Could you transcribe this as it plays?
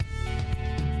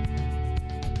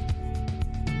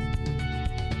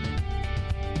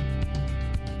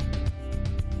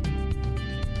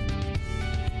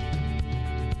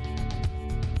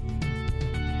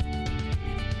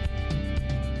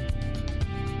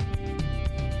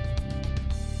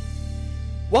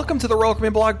Welcome to the Royal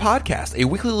Caribbean Blog Podcast, a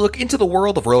weekly look into the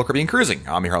world of Royal Caribbean cruising.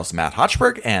 I'm your host, Matt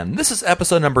Hochberg, and this is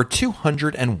episode number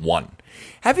 201.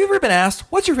 Have you ever been asked,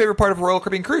 what's your favorite part of a Royal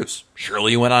Caribbean cruise?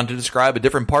 Surely you went on to describe a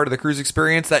different part of the cruise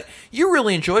experience that you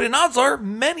really enjoyed, and odds are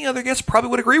many other guests probably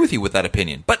would agree with you with that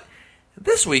opinion. But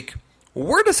this week,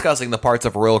 we're discussing the parts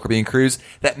of a Royal Caribbean cruise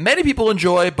that many people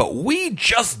enjoy, but we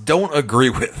just don't agree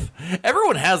with.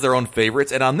 Everyone has their own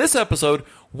favorites, and on this episode,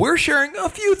 we're sharing a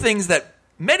few things that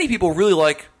many people really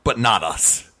like, but not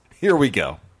us. Here we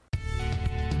go.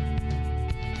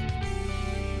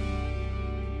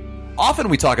 Often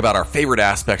we talk about our favorite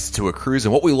aspects to a cruise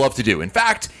and what we love to do. In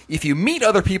fact, if you meet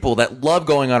other people that love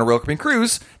going on a Royal Caribbean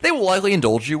cruise, they will likely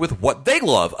indulge you with what they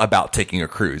love about taking a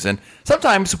cruise. And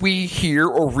sometimes we hear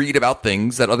or read about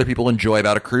things that other people enjoy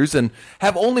about a cruise and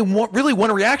have only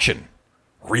one reaction.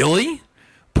 Really?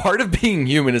 Part of being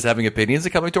human is having opinions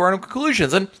and coming to our own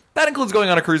conclusions, and that includes going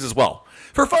on a cruise as well.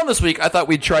 For fun this week, I thought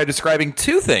we'd try describing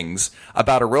two things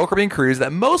about a Royal Caribbean cruise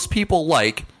that most people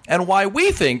like and why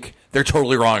we think they're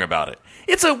totally wrong about it.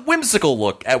 It's a whimsical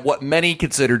look at what many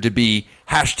consider to be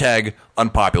hashtag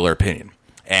unpopular opinion.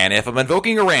 And if I'm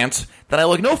invoking a rant, then I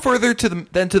look no further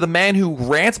than to the man who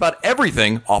rants about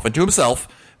everything, often to himself,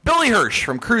 Billy Hirsch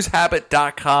from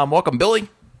cruisehabit.com. Welcome, Billy.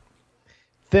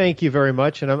 Thank you very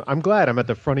much, and I'm glad I'm at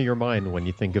the front of your mind when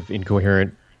you think of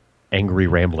incoherent, angry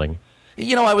rambling.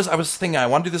 You know, I was thinking I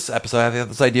want to do this episode. I have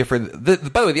this idea for by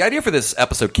the way, the idea for this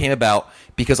episode came about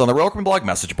because on the Royal Caribbean blog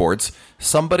message boards,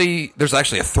 there's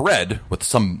actually a thread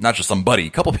with not just somebody, a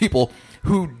couple people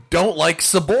who don't like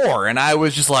Sabor, and I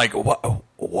was just like,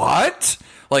 what?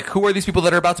 Like, who are these people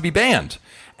that are about to be banned?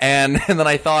 And then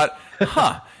I thought,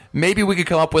 maybe we could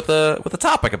come up with a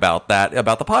topic about that,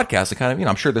 about the podcast. And kind of,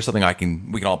 I'm sure there's something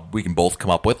we can both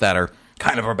come up with that are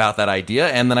kind of about that idea.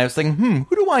 And then I was thinking,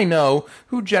 who do I know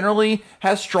who generally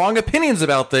has strong opinions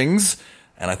about things?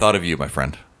 And I thought of you, my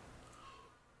friend.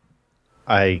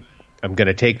 I'm going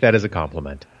to take that as a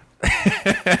compliment.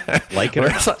 Like it or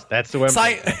not, that's the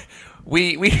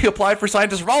way we applied for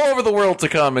scientists from all over the world to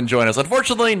come and join us.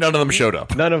 Unfortunately, none of them showed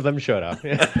up.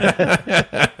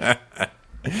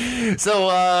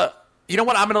 So, you know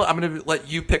what? I'm gonna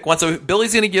let you pick one. So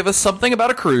Billy's gonna give us something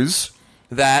about a cruise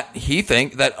that he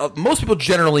thinks that most people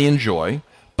generally enjoy,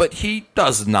 but he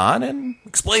does not, and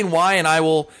explain why. And I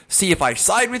will see if I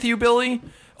side with you, Billy,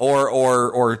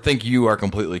 or think you are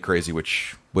completely crazy,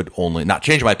 which would only not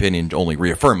change my opinion, only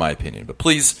reaffirm my opinion. But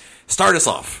please start us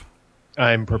off.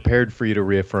 I'm prepared for you to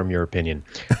reaffirm your opinion.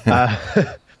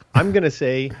 I'm gonna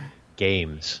say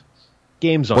games.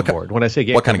 Games on board. When I say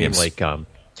games, what kind of games?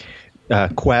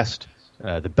 Like Quest,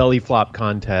 the Belly Flop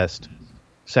contest,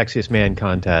 Sexiest Man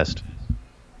contest,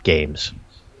 games.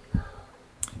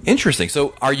 Interesting.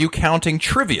 So are you counting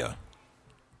trivia?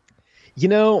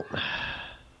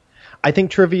 I think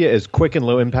trivia is quick and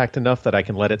low impact enough that I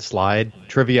can let it slide.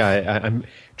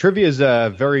 Trivia is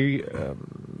very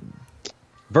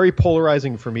very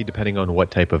polarizing for me depending on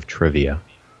what type of trivia.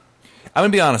 I'm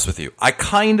going to be honest with you. I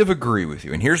kind of agree with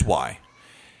you, and here's why.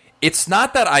 It's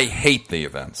not that I hate the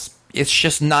events. It's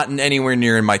just not anywhere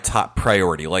near in my top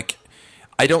priority. Like,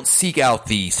 I don't seek out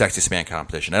the Sexiest Man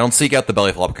competition. I don't seek out the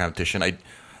Belly Flop competition.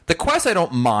 The Quest I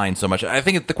don't mind so much. I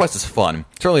think the Quest is fun.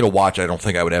 Certainly to watch, I don't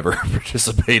think I would ever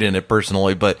participate in it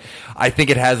personally, but I think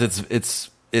it has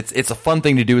it's a fun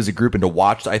thing to do as a group and to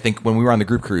watch. I think when we were on the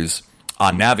group cruise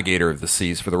on Navigator of the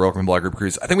Seas for the Royal Caribbean Blog Group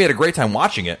Cruise, I think we had a great time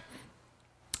watching it.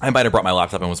 I might have brought my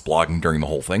laptop and was blogging during the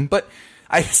whole thing, but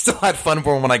I still had fun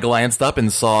for when I glanced up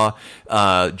and saw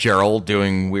Gerald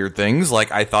doing weird things. Like,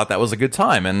 I thought that was a good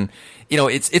time, and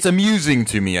it's amusing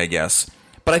to me, I guess.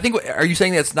 But I think, are you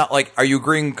saying that it's not like? Are you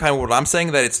agreeing kind of what I'm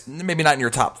saying, that it's maybe not in your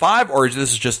top five, or is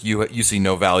this just you see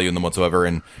no value in them whatsoever,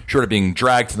 and short of being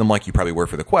dragged to them like you probably were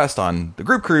for the Quest on the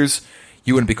group cruise,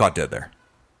 you wouldn't be caught dead there?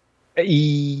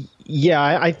 Yeah,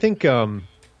 I think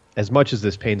as much as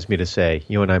this pains me to say,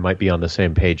 you and I might be on the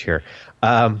same page here.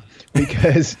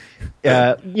 Because,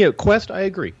 Quest, I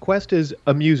agree. Quest is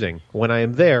amusing. When I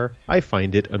am there, I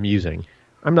find it amusing.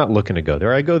 I'm not looking to go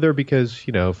there. I go there because,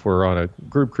 if we're on a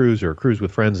group cruise or a cruise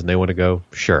with friends and they want to go,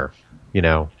 sure.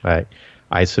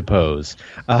 I suppose.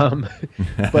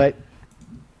 But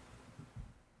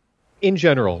in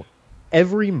general,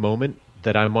 every moment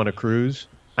that I'm on a cruise,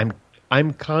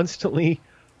 I'm constantly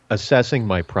assessing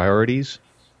my priorities,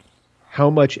 how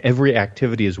much every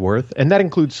activity is worth, and that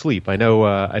includes sleep. I know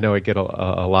I get a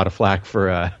lot of flack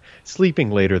for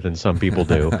sleeping later than some people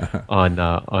do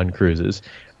on cruises,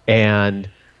 and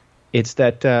it's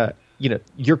that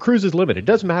your cruise is limited. It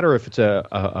doesn't matter if it's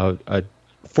a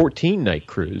 14-night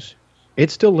cruise;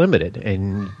 it's still limited,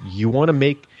 and you want to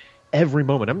make every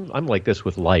moment. I'm like this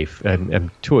with life, and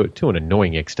to an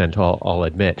annoying extent, I'll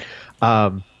admit.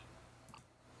 I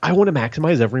want to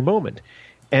maximize every moment,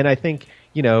 and I think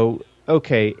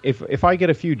okay, if I get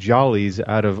a few jollies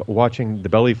out of watching the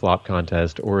belly flop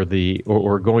contest or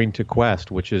going to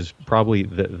Quest, which is probably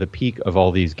the peak of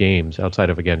all these games outside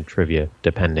of, again, trivia,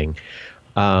 depending.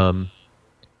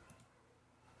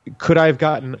 Could I have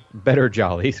gotten better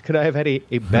jollies? Could I have had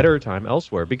a better time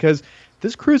elsewhere? Because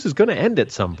this cruise is going to end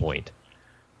at some point.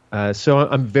 So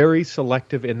I'm very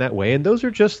selective in that way. And those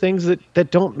are just things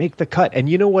that don't make the cut. And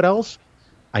you know what else?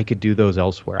 I could do those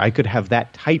elsewhere. I could have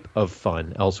that type of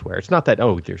fun elsewhere. It's not that,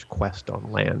 there's Quest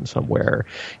on land somewhere,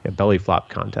 a belly flop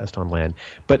contest on land.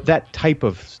 But that type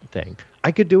of thing,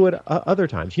 I could do it other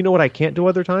times. You know what I can't do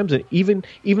other times? And even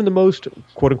the most,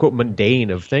 quote-unquote,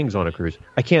 mundane of things on a cruise,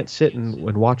 I can't sit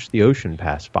and watch the ocean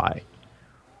pass by.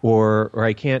 Or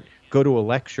I can't go to a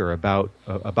lecture about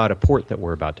a port that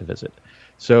we're about to visit.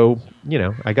 So,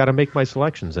 I got to make my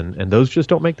selections, and those just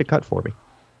don't make the cut for me.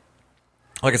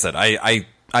 Like I said,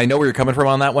 I know where you're coming from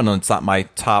on that one, and it's not my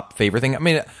top favorite thing. I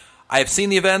mean, I have seen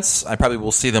the events. I probably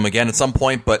will see them again at some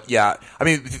point. But yeah, I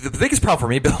mean, the biggest problem for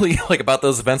me, Billy, like about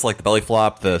those events, like the belly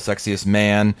flop, the sexiest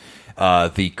man,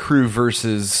 the crew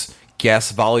versus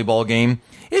guest volleyball game,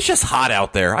 it's just hot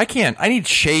out there. I need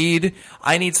shade.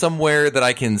 I need somewhere that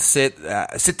I can sit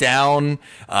down.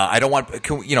 I don't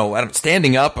want,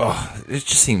 standing up. It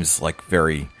just seems like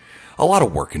a lot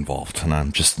of work involved, and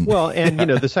I'm just and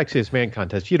the sexiest man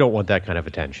contest. You don't want that kind of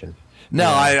attention. No,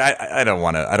 I don't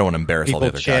want to. I don't want to embarrass people all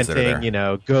the other guys that are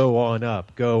there. Go on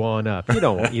up, go on up. You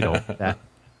don't want that.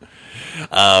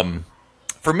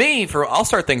 For me, I'll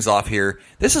start things off here.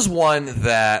 This is one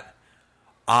that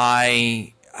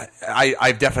I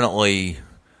definitely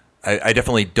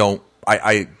don't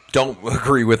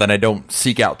agree with, and I don't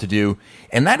seek out to do,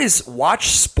 and that is watch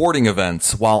sporting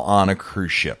events while on a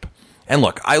cruise ship. And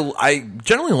look, I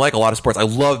generally like a lot of sports. I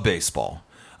love baseball.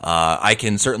 I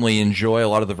can certainly enjoy a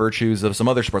lot of the virtues of some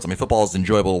other sports. I mean, football is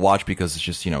enjoyable to watch because it's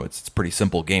just, it's a pretty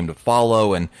simple game to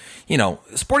follow. And,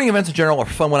 sporting events in general are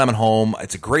fun when I'm at home.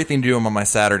 It's a great thing to do on my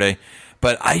Saturday.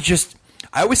 But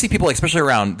I always see people,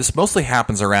 especially this mostly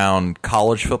happens around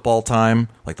college football time,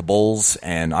 like the Bulls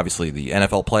and obviously the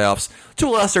NFL playoffs, to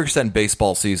a lesser extent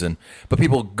baseball season. But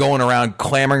people going around,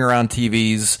 clamoring around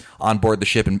TVs on board the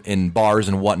ship in bars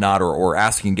and whatnot, or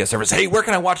asking guest service, hey, where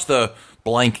can I watch the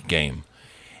blank game?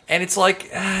 And it's like,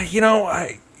 you're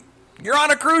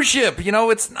on a cruise ship.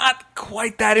 It's not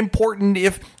quite that important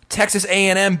if Texas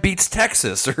A&M beats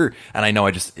Texas. And I know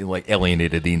I just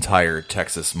alienated the entire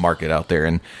Texas market out there.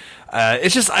 And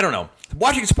it's just, I don't know.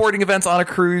 Watching sporting events on a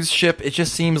cruise ship, it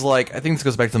just seems like, I think this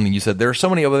goes back to something you said, there are so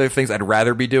many other things I'd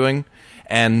rather be doing.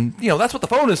 And, that's what the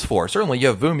phone is for. Certainly you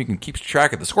have Voom, you can keep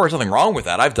track of the score. There's nothing wrong with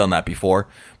that. I've done that before.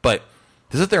 But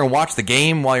to sit there and watch the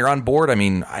game while you're on board, I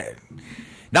mean,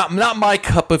 not my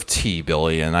cup of tea,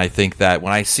 Billy. And I think that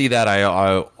when I see that,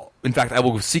 in fact, I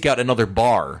will seek out another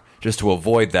bar just to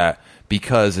avoid that,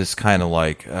 because it's kind of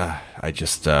like, I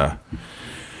just...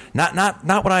 Not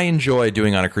what I enjoy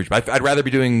doing on a cruise ship. I'd rather be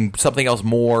doing something else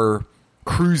more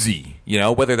cruisy,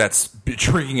 whether that's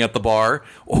drinking at the bar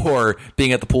or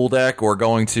being at the pool deck or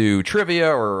going to trivia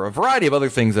or a variety of other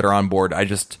things that are on board.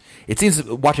 It seems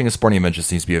watching a sporting event just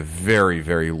seems to be a very,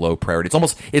 very low priority.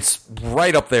 It's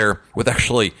right up there with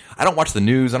actually, I don't watch the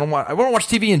news. I don't watch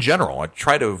TV in general. I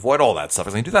try to avoid all that stuff.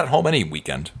 I can do that at home any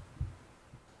weekend.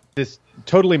 This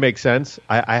totally makes sense.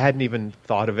 I hadn't even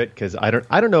thought of it because I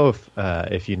don't know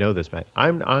if you know this, Matt.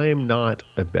 I'm not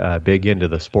big into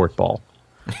the sport ball.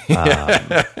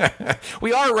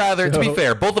 We are rather, to be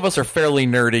fair, both of us are fairly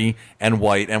nerdy and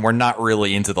white, and we're not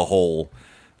really into the whole.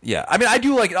 Yeah, I mean,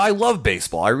 I love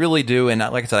baseball, I really do, and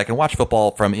like I said, I can watch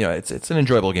football from it's an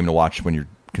enjoyable game to watch when you're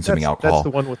consuming alcohol. That's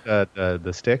the one with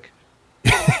the stick.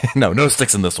 No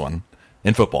sticks in this one.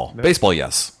 In football, no. Baseball,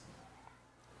 yes.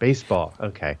 Baseball,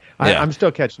 okay. Yeah. I'm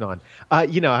still catching on. I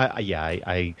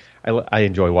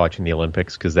enjoy watching the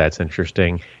Olympics because that's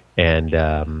interesting, and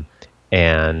I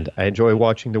enjoy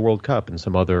watching the World Cup and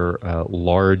some other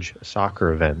large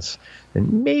soccer events,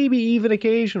 and maybe even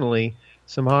occasionally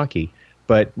some hockey,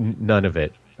 but none of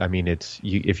it. I mean,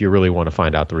 if you really want to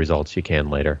find out the results, you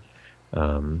can later.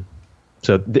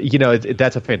 So,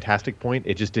 that's a fantastic point.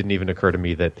 It just didn't even occur to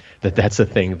me that that's a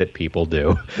thing that people do.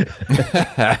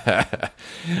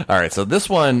 All right, so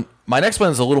my next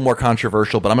one is a little more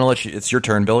controversial, but I'm going to let you, it's your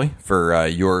turn, Billy, for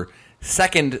your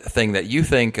second thing that you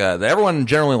think that everyone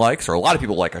generally likes, or a lot of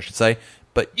people like, I should say,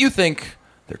 but you think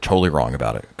they're totally wrong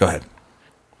about it. Go ahead.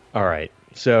 All right,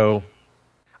 so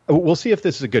we'll see if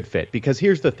this is a good fit, because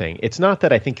here's the thing. It's not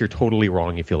that I think you're totally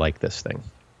wrong if you like this thing.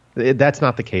 That's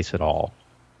not the case at all.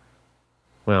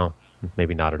 Well,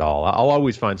 maybe not at all. I'll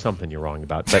always find something you're wrong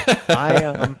about. But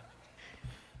I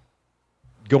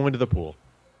going to the pool.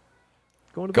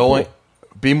 Pool.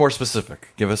 Be more specific.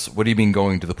 Give us, what do you mean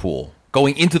going to the pool?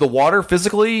 Going into the water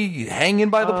physically? Hanging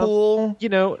by the pool?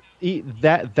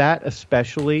 That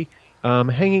especially.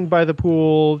 Hanging by the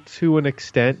pool to an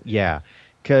extent, yeah.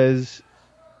 Because,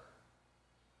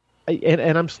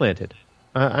 and I'm slanted.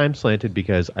 I'm slanted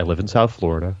because I live in South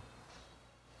Florida.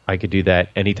 I could do that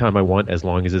anytime I want, as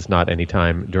long as it's not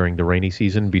anytime during the rainy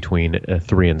season between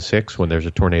 3 and 6 when there's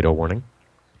a tornado warning.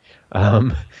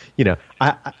 I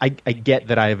get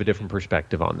that I have a different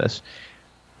perspective on this.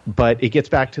 But it gets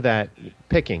back to that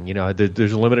picking.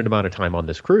 There's a limited amount of time on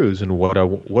this cruise, and what do I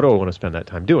want to spend that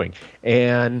time doing?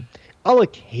 And I'll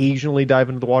occasionally dive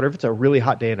into the water. If it's a really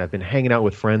hot day and I've been hanging out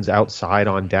with friends outside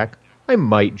on deck, I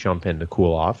might jump in to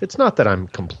cool off. It's not that I'm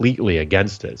completely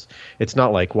against it. It's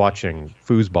not like watching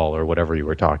foosball or whatever you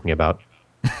were talking about.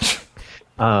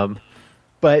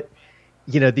 But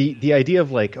the idea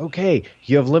of like, okay,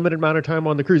 you have limited amount of time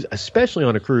on the cruise, especially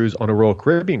on a Royal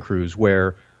Caribbean cruise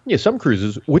where some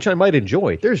cruises, which I might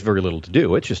enjoy, there's very little to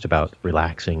do. It's just about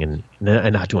relaxing and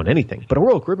not doing anything. But a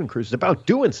Royal Caribbean cruise is about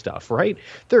doing stuff, right?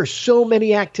 There are so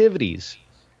many activities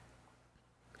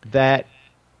that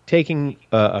taking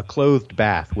a clothed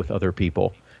bath with other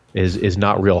people is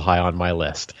not real high on my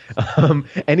list. And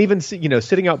even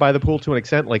sitting out by the pool to an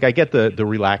extent, like I get the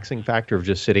relaxing factor of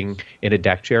just sitting in a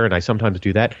deck chair, and I sometimes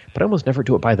do that, but I almost never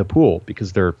do it by the pool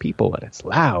because there are people and it's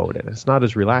loud and it's not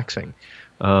as relaxing.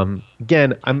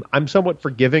 Again, I'm somewhat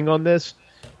forgiving on this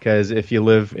because if you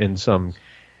live in some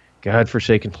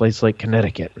godforsaken place like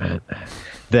Connecticut, man,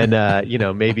 then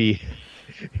maybe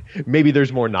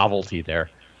there's more novelty there.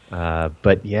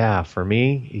 But yeah, for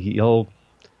me,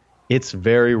 it's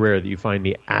very rare that you find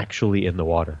me actually in the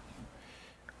water.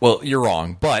 Well, you're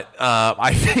wrong, but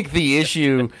I think the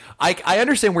issue. I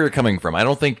understand where you're coming from.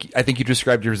 I think you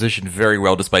described your position very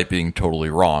well, despite being totally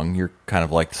wrong. You're kind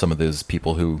of like some of those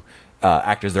people who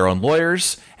act as their own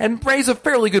lawyers and raise a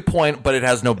fairly good point, but it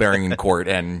has no bearing in court,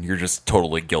 and you're just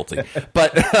totally guilty.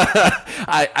 But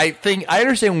I think I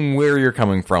understand where you're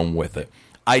coming from with it.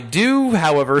 I do,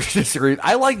 however, disagree.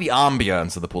 I like the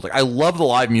ambiance of the pool. Like, I love the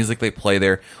live music they play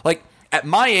there. Like, at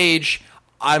my age,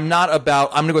 I'm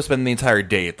going to go spend the entire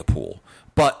day at the pool.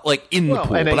 But, like, in the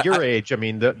pool. And at your age, I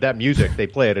mean, that music, they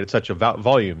play it at such a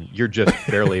volume, you're just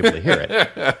barely able to hear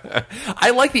it. I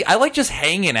like just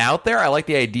hanging out there. I like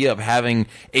the idea of having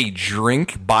a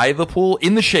drink by the pool,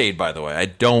 in the shade, by the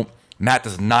way. Matt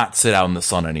does not sit out in the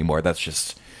sun anymore. That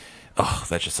sounds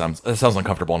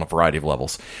uncomfortable on a variety of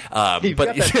levels. But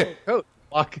that coat.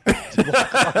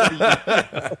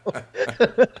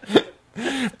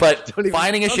 But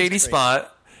finding a shady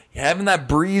spot, having that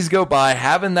breeze go by,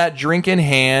 having that drink in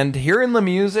hand, hearing the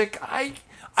music, I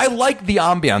like the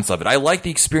ambiance of it. I like the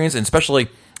experience, and especially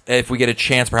if we get a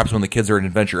chance, perhaps when the kids are in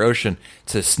Adventure Ocean,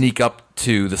 to sneak up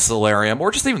to the solarium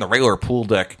or just even the regular pool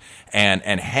deck and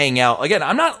hang out. Again,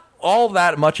 I'm not all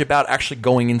that much about actually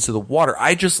going into the water.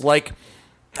 I just like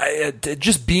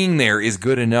just being there is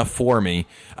good enough for me.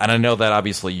 And I know that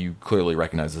obviously you clearly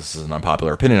recognize this is an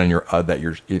unpopular opinion on your that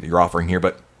you're offering here,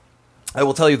 but I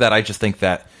will tell you that I just think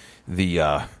that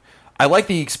I like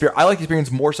the experience. I like the experience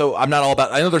more so. I'm not all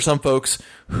about. I know there's some folks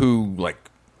who like,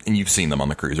 and you've seen them on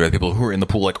the cruise, right? People who are in the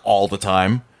pool like all the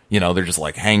time. They're just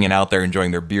like hanging out there,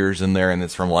 enjoying their beers in there, and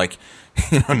it's from like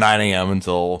 9 a.m.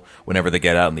 until whenever they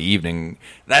get out in the evening.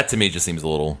 That to me just seems a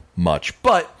little much.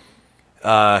 But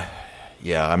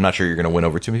yeah, I'm not sure you're going to win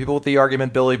over too many people with the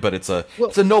argument, Billy. But it's a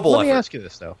noble effort. Let me ask you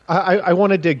this though. I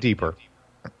want to dig deeper.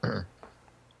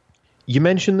 You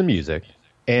mentioned the music,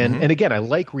 and again, I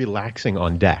like relaxing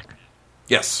on deck.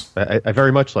 Yes. I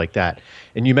very much like that.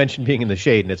 And you mentioned being in the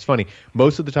shade, and it's funny.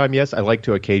 Most of the time, yes, I like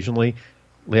to occasionally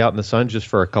lay out in the sun just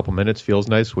for a couple minutes. Feels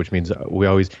nice, which means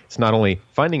it's not only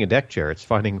finding a deck chair, it's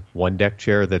finding one deck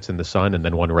chair that's in the sun and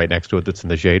then one right next to it that's in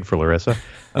the shade for Larissa.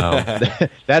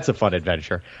 That's a fun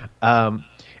adventure.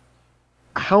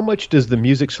 How much does the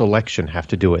music selection have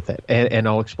to do with it? And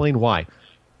I'll explain why.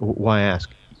 Why I ask.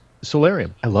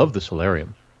 Solarium. I love the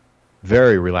solarium.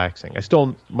 Very relaxing. I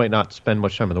still might not spend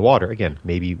much time in the water. Again,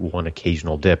 maybe one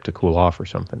occasional dip to cool off or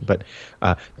something. But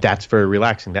that's very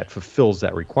relaxing. That fulfills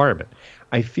that requirement.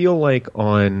 I feel like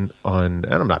and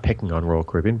I'm not picking on Royal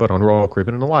Caribbean, but on Royal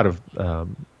Caribbean and a lot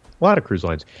of cruise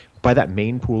lines, by that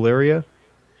main pool area,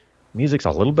 music's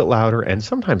a little bit louder, and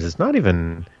sometimes it's not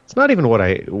even what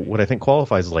I think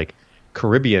qualifies as like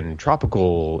Caribbean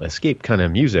tropical escape kind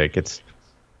of music. It's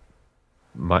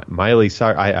Miley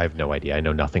Cyrus. I have no idea. I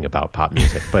know nothing about pop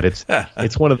music, but it's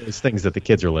one of those things that the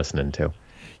kids are listening to.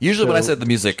 Usually when I said the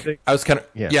music, I was kind of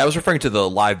I was referring to the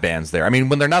live bands there. I mean,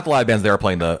 when they're not the live bands, they are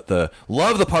playing the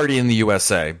Love the Party in the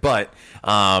USA. But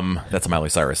that's a Miley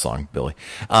Cyrus song, Billy.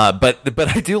 But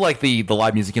I do like the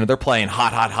live music. You know, they're playing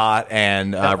Hot Hot Hot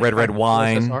and Red Red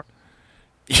Wine.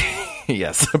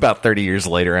 Yes, about 30 years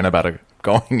later, and about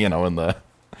going, you know, in the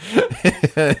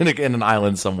in an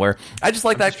island somewhere. I just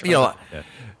like that, you know.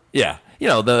 Yeah. You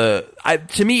know,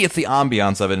 to me, it's the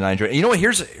ambiance of it, and I enjoy it. You know what?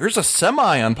 Here's a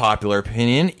semi-unpopular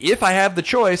opinion. If I have the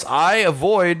choice, I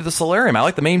avoid the solarium. I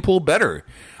like the main pool better.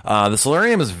 The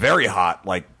solarium is very hot.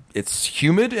 Like, it's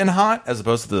humid and hot, as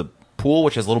opposed to the pool,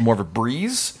 which has a little more of a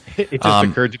breeze. It just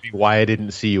occurred to me why I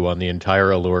didn't see you on the entire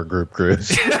Allure group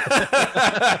cruise.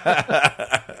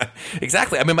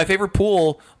 Exactly. I mean, my favorite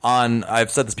pool I've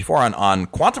said this before, on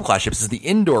Quantum class ships is the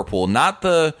indoor pool, not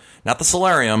the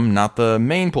solarium, not the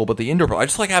main pool, but the indoor pool. I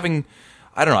just like having,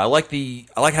 I don't know, I like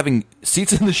having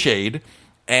seats in the shade,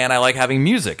 and I like having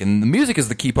music, and the music is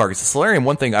the key part. It's the solarium.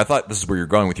 One thing I thought, this is where you're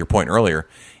going with your point earlier,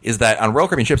 is that on Royal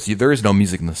Caribbean ships there is no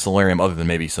music in the solarium other than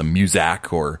maybe some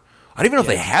Muzak, or I don't even know if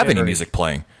they have any music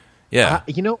playing. Yeah.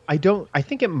 You know, I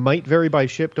think it might vary by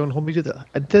ship. Don't hold me to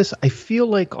this. I feel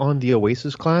like on the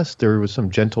Oasis class, there was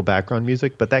some gentle background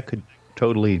music, but that could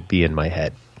totally be in my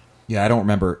head. Yeah, I don't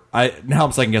remember. Now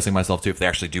I'm second guessing myself too if they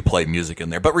actually do play music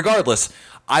in there. But regardless,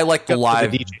 I like the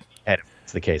live.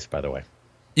 It's the case, by the way.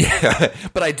 Yeah,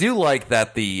 but I do like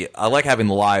that I like having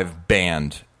the live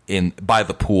band by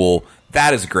the pool.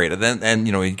 That is great. And then,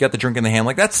 you know, you get the drink in the hand.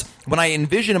 Like, that's when I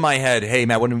envision in my head, hey,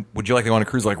 Matt, would you like to go on a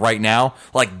cruise, like, right now?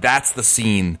 Like, that's the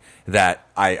scene that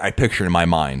I picture in my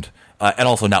mind. And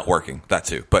also not working, that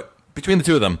too. But between the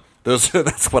two of them,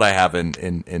 that's what I have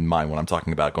in mind when I'm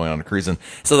talking about going on a cruise. And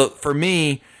so for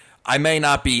me, I may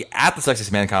not be at the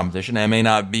Sexiest Man competition. I may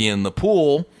not be in the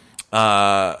pool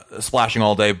splashing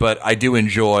all day, but I do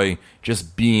enjoy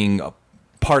just being a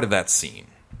part of that scene.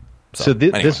 So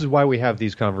anyway. This is why we have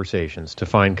these conversations, to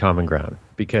find common ground.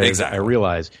 Because I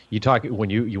realize you talk when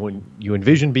you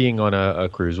envision being on a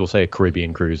cruise. We'll say a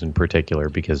Caribbean cruise in particular,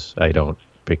 because I don't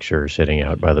picture sitting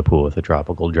out by the pool with a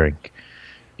tropical drink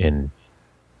in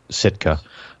Sitka.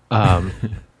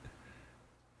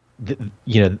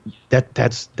 You know,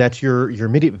 that's your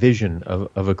immediate vision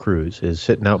of a cruise, is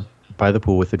sitting out by the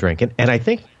pool with a drink, and I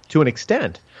think to an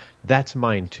extent that's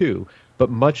mine too. But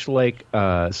much like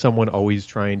someone always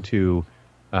trying to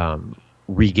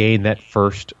regain that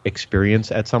first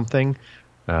experience at something,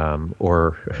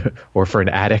 or for an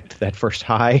addict, that first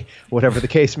high, whatever the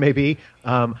case may be,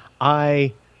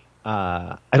 I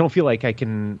don't feel like I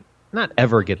can not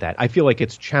ever get that. I feel like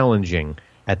it's challenging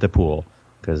at the pool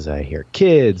because I hear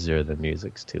kids, or the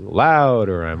music's too loud,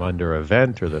 or I'm under a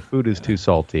vent, or the food is too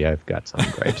salty. I've got some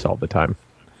gripes all the time.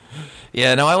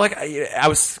 Yeah, no, I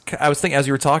was thinking, as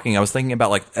you were talking, I was thinking about,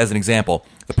 like, as an example,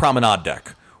 the promenade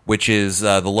deck, which is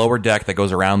the lower deck that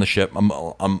goes around the ship.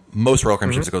 Most Royal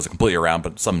Caribbean ships it goes completely around,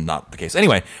 but some not the case.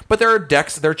 Anyway, but there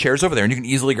are chairs over there, and you can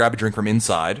easily grab a drink from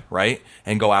inside, right,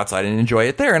 and go outside and enjoy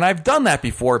it there. And I've done that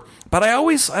before, but I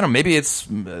don't know, maybe it's,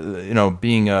 you know,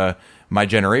 being my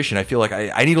generation, I feel like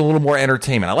I need a little more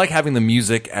entertainment. I like having the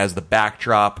music as the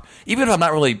backdrop, even if I'm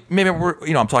not really, maybe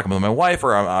I'm talking with my wife,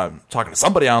 or I'm talking to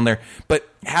somebody on there, but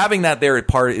having that there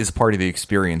is part of the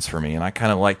experience for me, and I kind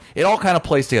of like, it all kind of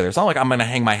plays together. It's not like I'm going to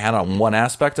hang my hat on one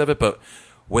aspect of it, but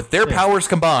with their powers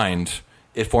combined,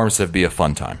 it forms to be a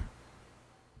fun time.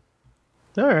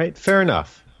 All right, fair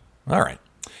enough. All right.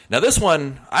 Now this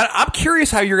one, I'm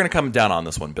curious how you're going to come down on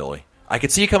this one, Billy. I could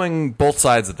see you coming both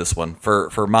sides of this one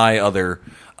for my other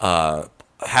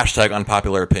hashtag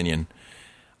unpopular opinion.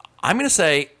 I'm going to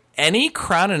say any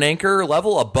Crown and Anchor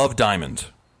level above Diamond,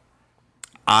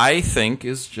 I think,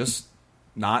 is just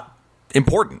not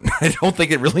important. I don't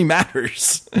think it really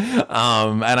matters. And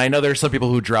I know there's some people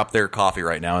who drop their coffee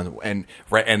right now and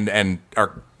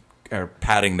are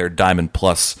patting their Diamond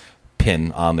Plus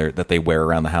pin on that they wear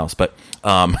around the house, but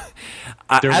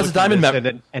as a Diamond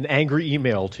member, an angry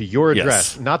email to your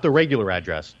address, not the regular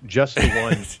address, just the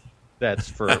one that's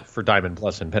for Diamond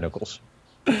Plus and Pinnacles.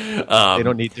 They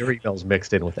don't need their emails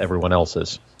mixed in with everyone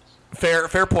else's. Fair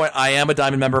point. I am a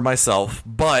Diamond member myself,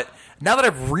 but now that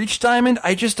I've reached Diamond,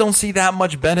 I just don't see that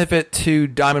much benefit to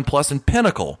Diamond Plus and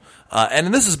Pinnacle.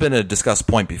 And this has been a discussed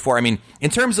point before. I mean, in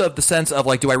terms of the sense of,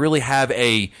 like, do I really have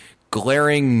a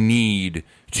glaring need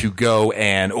to go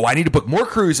and, I need to book more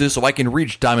cruises so I can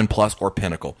reach Diamond Plus or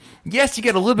Pinnacle? Yes, you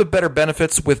get a little bit better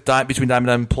benefits with between Diamond and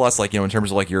Diamond Plus, like, you know, in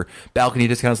terms of, like, your balcony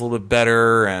discounts a little bit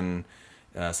better, and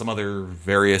some other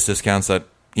various discounts that,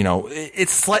 you know,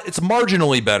 it's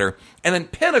marginally better. And then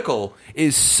Pinnacle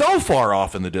is so far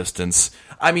off in the distance.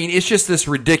 I mean, it's just this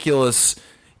ridiculous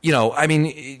I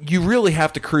mean, you really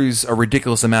have to cruise a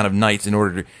ridiculous amount of nights in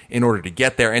order to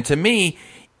get there. And to me,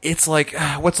 it's like,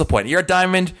 what's the point? You're a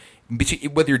diamond,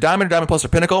 whether you're diamond or diamond plus or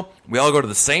pinnacle. We all go to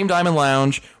the same diamond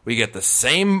lounge. We get the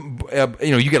same.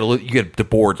 You get the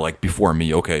board like before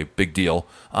me. Okay, big deal.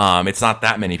 It's not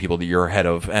that many people that you're ahead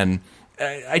of, and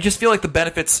I just feel like the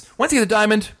benefits. Once you get the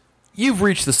diamond, you've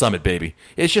reached the summit, baby.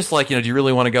 It's just like, do you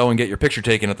really want to go and get your picture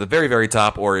taken at the very, very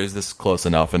top, or is this close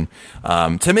enough? And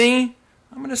to me,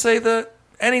 I'm going to say that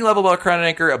any level about Crown and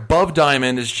Anchor above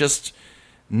diamond is just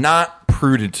not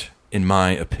prudent, in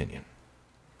my opinion.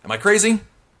 Am I crazy?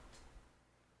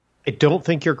 I don't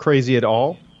think you're crazy at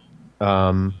all.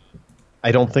 I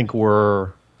don't think we're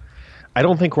eye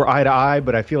to eye,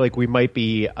 but I feel like we might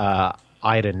be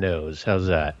eye to nose. How's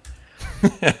that?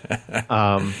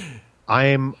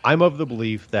 I'm of the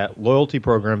belief that loyalty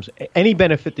programs, any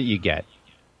benefit that you get,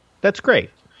 that's great.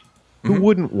 Mm-hmm. Who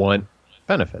wouldn't want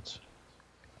benefits?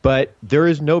 But there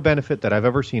is no benefit that I've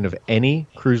ever seen of any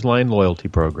cruise line loyalty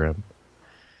program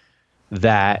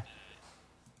that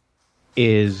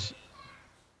is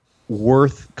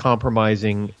worth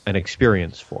compromising an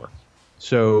experience for.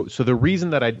 So the reason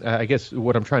that I guess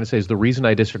what I'm trying to say is the reason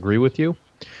I disagree with you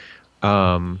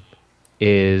the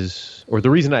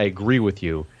reason I agree with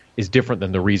you is different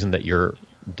than the reason that you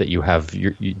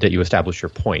establish your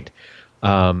point.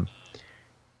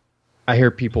 I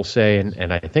hear people say,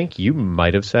 and I think you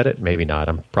might have said it, maybe not.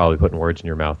 I'm probably putting words in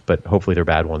your mouth, but hopefully they're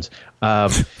bad ones.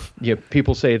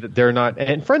 People say that they're not,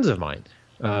 and friends of mine,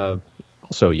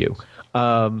 also you,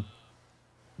 that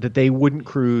they wouldn't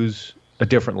cruise a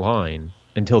different line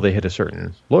until they hit a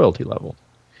certain loyalty level.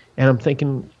 And I'm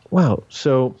thinking, wow,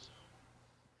 so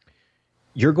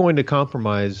you're going to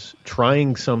compromise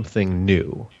trying something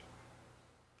new,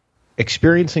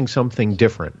 experiencing something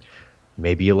different.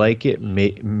 Maybe you like it,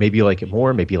 maybe you like it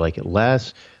more, maybe you like it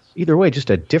less. Either way, just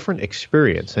a different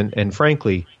experience. And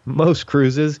frankly, most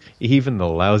cruises, even the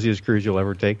lousiest cruise you'll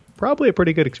ever take, probably a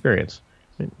pretty good experience.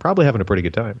 Probably having a pretty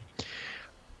good time.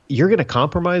 You're going to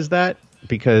compromise that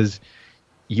because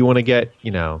you want to get,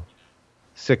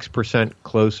 6%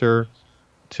 closer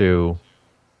to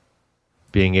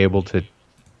being able to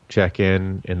check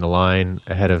in the line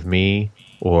ahead of me,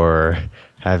 or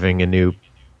having a new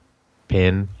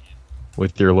pin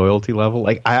with your loyalty level.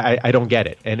 Like, I don't get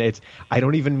it. And I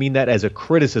don't even mean that as a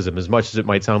criticism as much as it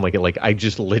might sound like it. Like, I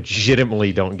just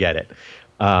legitimately don't get it.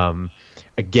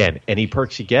 Again, any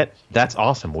perks you get, that's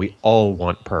awesome. We all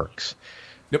want perks.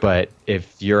 Yep. But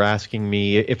if you're asking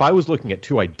me, if I was looking at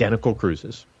two identical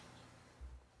cruises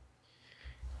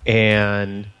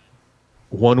and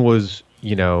one was,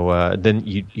 then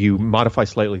you modify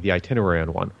slightly the itinerary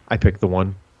on one. I pick the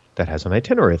one that has an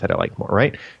itinerary that I like more,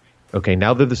 right? Okay,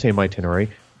 now they're the same itinerary,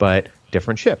 but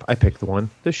different ship. I pick the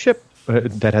ship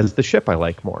that has the ship I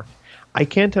like more. I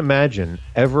can't imagine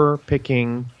ever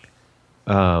picking,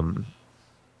 ever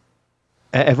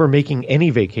making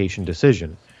any vacation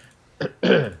decision.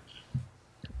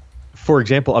 For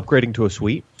example, upgrading to a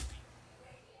suite,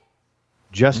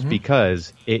 just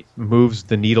because it moves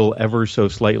the needle ever so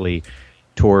slightly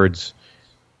towards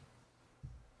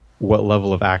what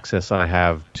level of access I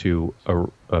have to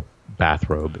a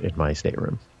bathrobe in my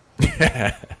stateroom.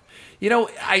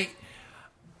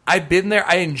 I've been there.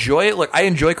 I enjoy it. Look, I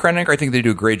enjoy Crown and Anchor. I think they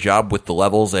do a great job with the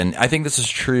levels, and I think this is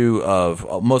true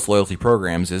of most loyalty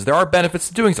programs, is there are benefits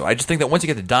to doing so. I just think that once you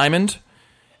get to Diamond,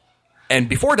 and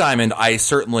before Diamond, I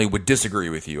certainly would disagree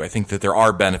with you. I think that there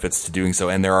are benefits to doing so,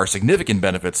 and there are significant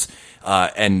benefits,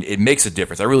 and it makes a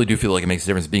difference. I really do feel like it makes a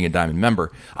difference being a Diamond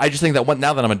member. I just think that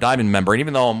now that I'm a Diamond member, and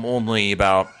even though I'm only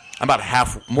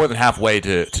more than halfway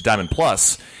to Diamond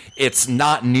Plus, it's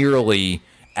not nearly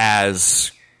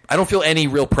as, I don't feel any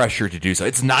real pressure to do so.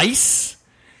 It's nice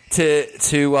to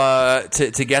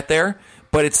get there,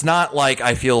 but it's not like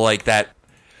I feel like that.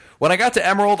 When I got to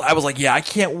Emerald, I was like, yeah, I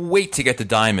can't wait to get to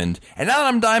Diamond. And now that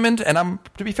I'm Diamond, and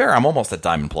to be fair, I'm almost at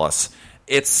Diamond Plus,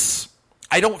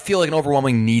 I don't feel like an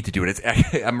overwhelming need to do it.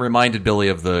 I'm reminded, Billy,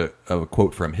 of a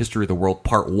quote from History of the World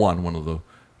Part 1, one of the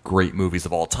great movies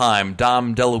of all time.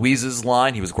 Dom DeLuise's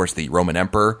line, he was, of course, the Roman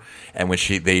emperor, and when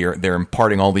they're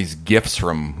imparting all these gifts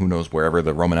from who knows wherever,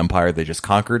 the Roman Empire they just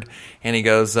conquered, and he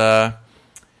goes,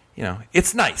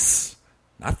 it's nice.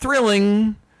 Not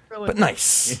thrilling. But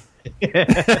nice.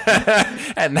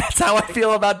 And that's how I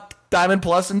feel about Diamond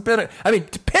Plus and Pinnacle. I mean,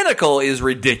 Pinnacle is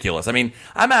ridiculous. I mean,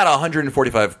 I'm at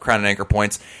 145 Crown and Anchor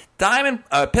points.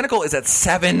 Pinnacle is at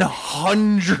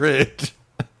 700.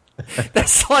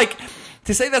 That's like,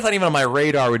 to say that's not even on my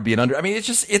radar would be an under. I mean,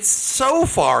 it's so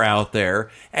far out there,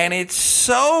 and it's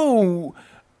so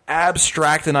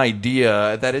abstract an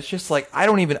idea that it's just like I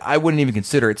wouldn't even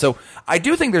consider it. So I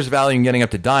do think there's value in getting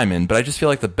up to Diamond, but I just feel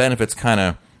like the benefits kind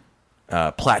of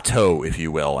plateau, if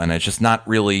you will, and it's just not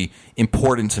really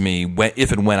important to me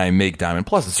if and when I make Diamond.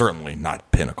 Plus, it's certainly not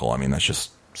Pinnacle. I mean, that's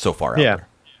just so far out there.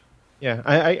 Yeah,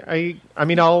 I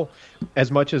mean,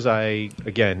 as much as I,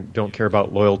 again, don't care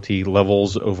about loyalty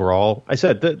levels overall, I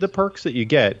said the perks that you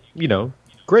get,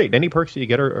 great. Any perks that you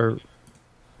get are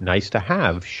nice to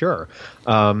have, sure.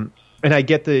 And I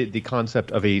get the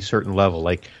concept of a certain level.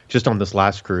 Like, just on this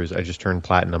last cruise, I just turned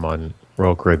platinum on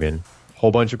Royal Caribbean. Whole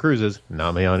bunch of cruises,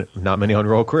 not many on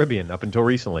Royal Caribbean up until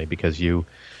recently, because you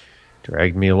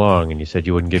dragged me along and you said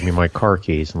you wouldn't give me my car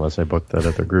keys unless I booked that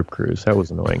other group cruise. That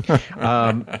was annoying.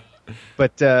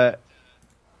 But I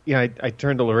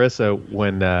turned to Larissa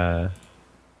when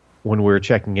we were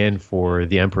checking in for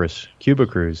the Empress Cuba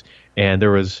cruise, and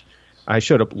I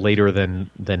showed up later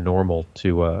than normal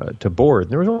to board.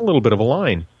 There was a little bit of a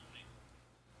line,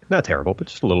 not terrible, but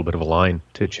just a little bit of a line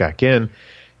to check in.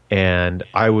 And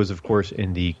I was, of course,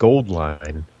 in the gold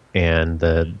line, and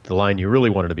the line you really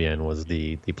wanted to be in was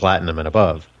the platinum and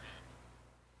above.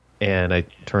 And I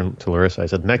turned to Larissa. I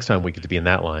said, next time we get to be in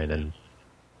that line, and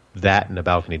that and a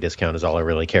balcony discount is all I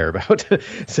really care about.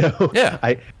 So yeah.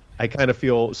 I kind of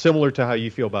feel similar to how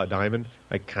you feel about Diamond.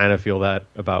 I kind of feel that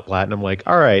about Platinum. Like,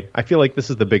 all right, I feel like this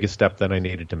is the biggest step that I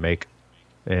needed to make.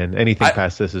 And anything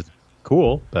past this is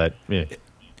cool, but yeah.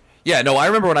 Yeah, no, I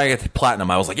remember when I got to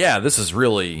Platinum, I was like, yeah, this is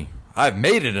really, I've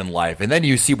made it in life. And then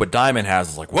you see what Diamond has,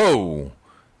 it's like, whoa,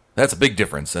 that's a big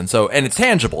difference. And it's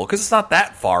tangible, because it's not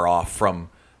that far off from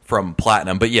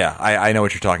Platinum. But yeah, I know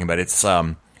what you're talking about. It's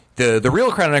the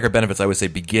real Crown and Anchor benefits, I would say,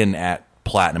 begin at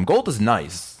Platinum. Gold is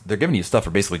nice. They're giving you stuff for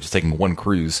basically just taking one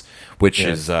cruise, which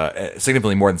is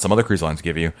significantly more than some other cruise lines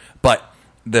give you. But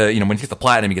when you get the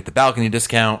Platinum, you get the balcony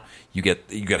discount. You get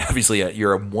obviously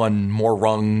you're one more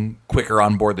rung quicker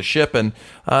on board the ship, and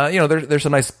there's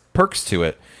some nice perks to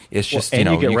it. It's just you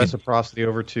get reciprocity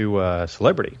over to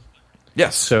Celebrity.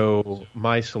 Yes. So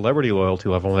my Celebrity loyalty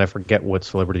level, and I forget what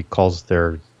Celebrity calls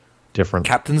their different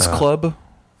Captain's Club.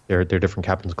 Their different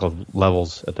Captain's Club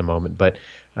levels at the moment, but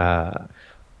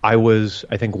I was,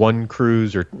 I think,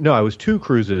 I was 2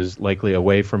 cruises likely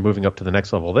away from moving up to the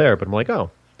next level there. But I'm like,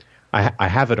 I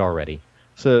have it already.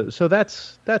 So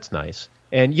that's nice.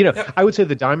 And, I would say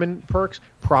the Diamond perks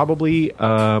probably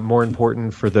more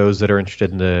important for those that are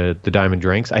interested in the Diamond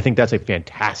drinks. I think that's a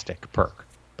fantastic perk,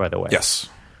 by the way. Yes.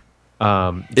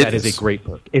 That is a great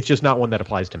perk. It's just not one that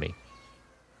applies to me.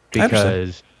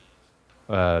 Because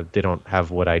they don't have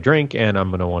what I drink, and I'm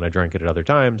going to want to drink it at other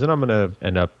times, and I'm going to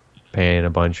end up paying a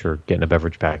bunch or getting a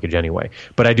beverage package anyway.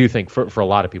 But I do think for a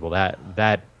lot of people that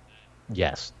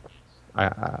yes,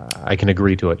 I can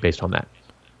agree to it based on that.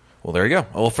 Well, there you go.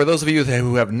 Well, for those of you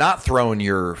who have not thrown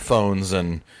your phones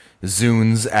and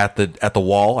Zunes at the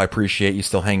wall, I appreciate you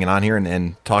still hanging on here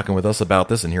and talking with us about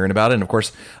this and hearing about it. And of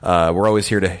course, we're always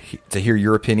here to hear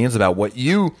your opinions about what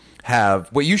you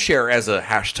share as a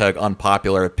hashtag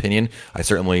unpopular opinion. I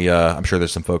certainly, I'm sure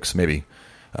there's some folks, maybe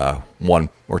 1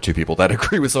 or 2 people that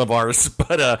agree with some of ours,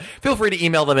 but feel free to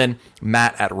email them in,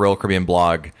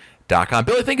 matt@RoyalCaribbeanBlog.com.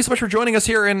 Billy, thank you so much for joining us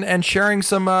here and sharing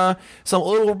some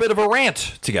little bit of a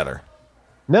rant together.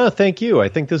 No, thank you. I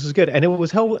think this is good, and it was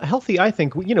healthy. I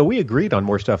think we agreed on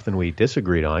more stuff than we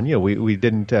disagreed on. We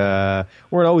didn't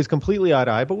weren't always completely eye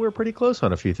to eye, but we were pretty close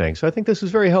on a few things. So I think this is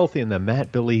very healthy in the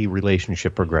Matt-Billy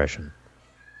relationship progression.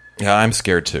 Yeah, I'm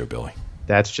scared too, Billy.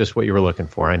 That's just what you were looking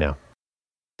for. I know.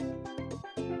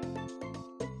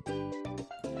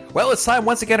 Well, it's time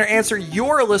once again to answer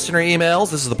your listener emails.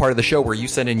 This is the part of the show where you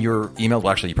send in your email.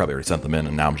 Well, actually, you probably already sent them in,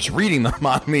 and now I'm just reading them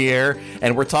on the air.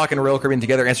 And we're talking Royal Caribbean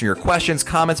together, answering your questions,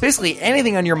 comments, basically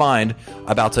anything on your mind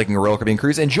about taking a Royal Caribbean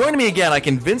cruise. And joining me again, I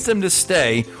convinced him to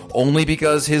stay only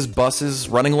because his bus is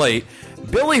running late.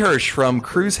 Billy Hirsch from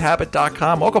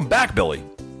cruisehabit.com. Welcome back, Billy.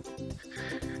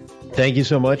 Thank you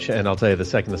so much. And I'll tell you, the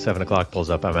second the 7 o'clock pulls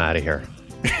up, I'm out of here.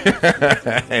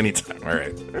 Anytime. All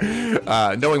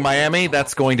right. Knowing Miami,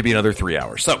 that's going to be another 3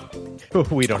 hours. So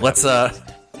we don't. What's a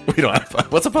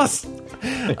bus?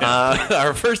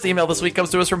 Our first email this week comes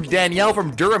to us from Danielle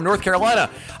from Durham, North Carolina.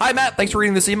 Hi, Matt. Thanks for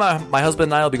reading this email. My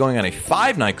husband and I will be going on a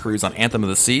 5-night cruise on Anthem of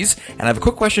the Seas, and I have a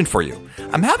quick question for you.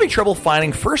 I'm having trouble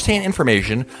finding first-hand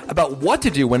information about what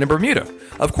to do when in Bermuda.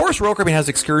 Of course, Royal Caribbean has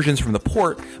excursions from the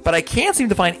port, but I can't seem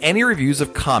to find any reviews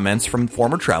of comments from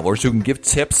former travelers who can give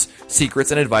tips,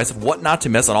 secrets, and advice of what not to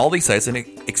miss on all these sites and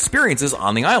experiences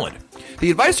on the island. The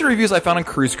advice and reviews I found on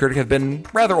Cruise Critic have been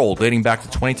rather old, dating back to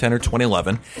 2010 or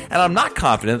 2011, and I'm not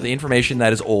confident that the information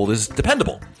that is old is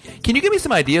dependable. Can you give me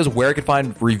some ideas where I could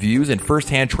find reviews and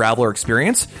first-hand traveler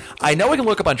experience? I know I can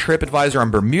look up on TripAdvisor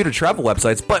on Bermuda travel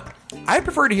websites, but I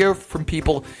prefer to hear from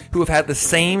people who have had the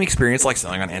same experience like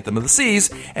sailing on Anthem of the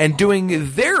Seas and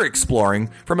doing their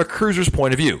exploring from a cruiser's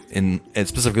point of view, and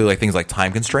specifically like things like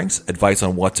time constraints, advice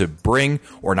on what to bring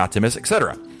or not to miss,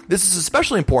 etc. This is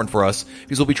especially important for us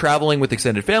because we'll be traveling with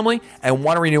extended family and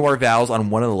want to renew our vows on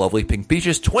one of the lovely pink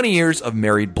beaches, 20 years of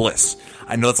married bliss.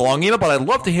 I know that's a long email, but I'd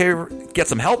love to get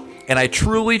some help, and I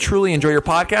truly, truly enjoy your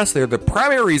podcast. They're the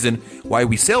primary reason why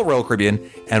we sail Royal Caribbean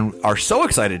and are so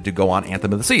excited to go on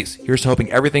Anthem of the Seas. Here's to hoping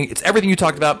it's everything you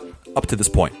talked about up to this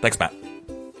point. Thanks, Matt.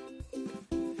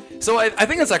 So I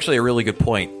think that's actually a really good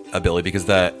point, Billy, because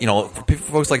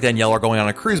folks like Danielle are going on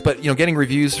a cruise, but getting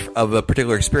reviews of a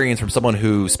particular experience from someone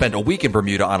who spent a week in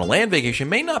Bermuda on a land vacation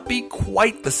may not be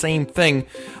quite the same thing.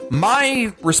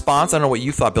 My response, I don't know what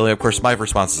you thought, Billy. Of course, my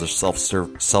response is a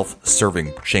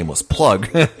self-serving, shameless plug,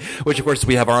 which of course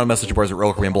we have our own message boards at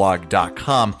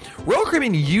RoyalCaribbeanBlog.com. Royal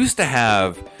Caribbean used to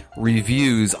have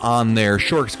reviews on their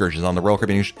shore excursions. On the Royal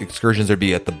Caribbean excursions, there'd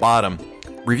be at the bottom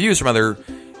reviews from other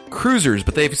cruisers,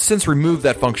 but they've since removed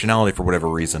that functionality for whatever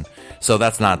reason, so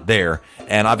that's not there.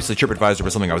 And obviously TripAdvisor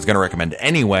was something I was going to recommend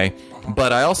anyway,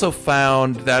 but I also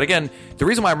found that, again, the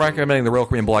reason why I'm recommending the Royal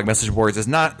Caribbean blog message boards is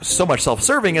not so much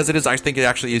self-serving as it is, I think it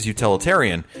actually is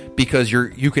utilitarian, because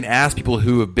you can ask people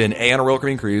who have been A, on a Royal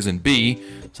Caribbean cruise, and B,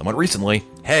 somewhat recently,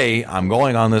 hey, I'm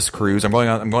going on this cruise, I'm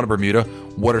going to Bermuda,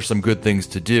 what are some good things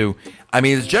to do? I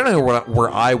mean, it's generally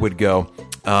where I would go.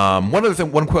 One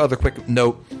other quick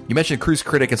note. You mentioned Cruise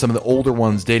Critic and some of the older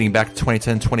ones dating back to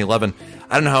 2010, 2011.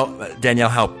 I don't know how, Danielle,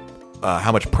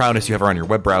 how much proudness you have around your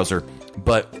web browser,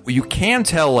 but you can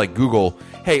tell, like Google,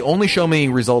 hey, only show me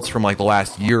results from like the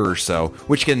last year or so,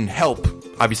 which can help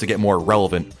obviously get more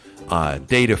relevant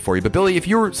data for you. But Billy,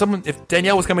 if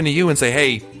Danielle was coming to you and say,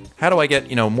 hey, how do I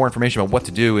get more information about what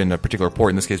to do in a particular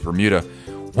port, in this case Bermuda,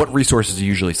 what resources do you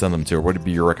usually send them to, or what would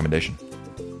be your recommendation?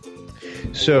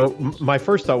 So my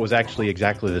first thought was actually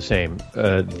exactly the same,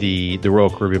 the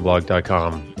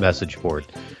RoyalCaribbeanBlog.com message board,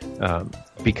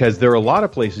 because there are a lot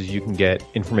of places you can get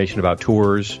information about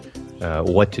tours,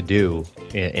 what to do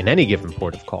in any given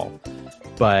port of call.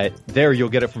 But there you'll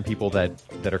get it from people that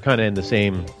are kind of in the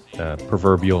same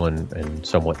proverbial and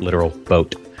somewhat literal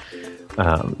boat.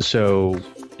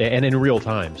 And in real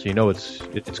time, so it's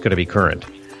going to be current.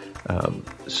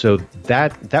 So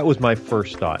that was my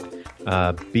first thought.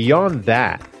 Beyond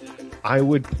that, I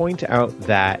would point out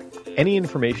that any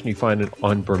information you find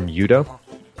on Bermuda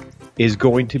is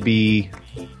going to be,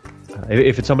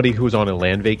 if it's somebody who's on a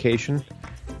land vacation,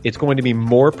 it's going to be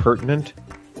more pertinent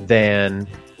than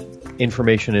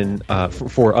information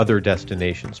for other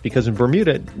destinations. Because in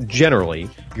Bermuda, generally,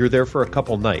 you're there for a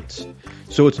couple nights.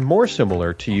 So it's more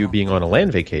similar to you being on a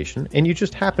land vacation, and you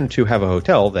just happen to have a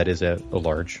hotel that is a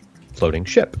large floating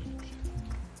ship.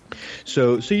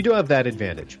 So you do have that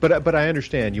advantage, but I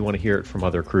understand you want to hear it from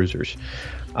other cruisers.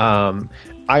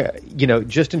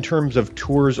 Just in terms of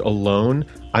tours alone,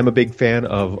 I'm a big fan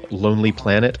of Lonely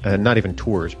Planet. Not even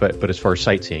tours, but as far as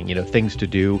sightseeing, things to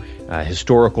do,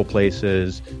 historical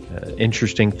places,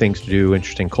 interesting things to do,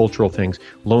 interesting cultural things.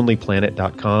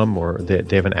 LonelyPlanet.com, or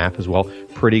they have an app as well.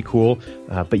 Pretty cool.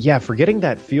 But yeah, for getting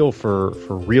that feel for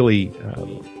really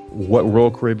what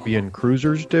Royal Caribbean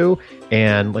cruisers do,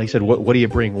 and like I said, what do you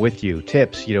bring with you?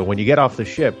 Tips, when you get off the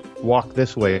ship, walk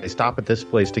this way, stop at this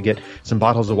place to get some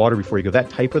bottles of water before you go, that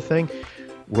type of thing.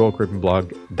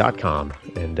 RoyalCaribbeanBlog.com,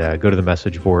 and go to the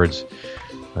message boards.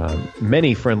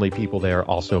 Many friendly people there,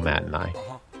 also Matt and I.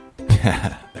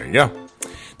 There you go.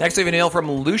 Next, we have an email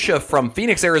from Lucia from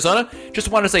Phoenix, Arizona. Just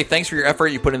wanted to say thanks for your effort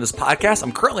you put in this podcast.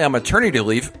 I'm currently on maternity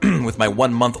leave with my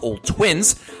 1-month-old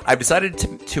twins. I've decided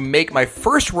to make my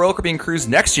first Royal Caribbean cruise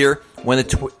next year when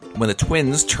the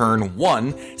twins turn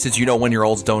 1, since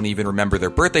 1-year-olds don't even remember their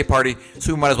birthday party,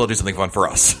 so we might as well do something fun for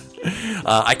us.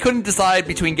 I couldn't decide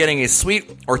between getting a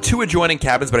suite or 2 adjoining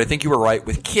cabins, but I think you were right.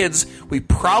 With kids, we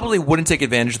probably wouldn't take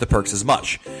advantage of the perks as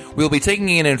much. We'll be taking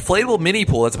an inflatable mini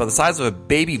pool that's about the size of a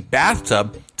baby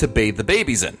bathtub to bathe the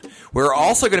babies in. We're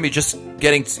also going to be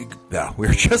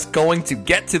we're just going to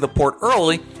get to the port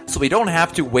early, so we don't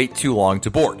have to wait too long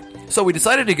to board. So we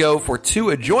decided to go for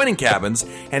 2 adjoining cabins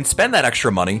and spend that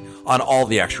extra money on all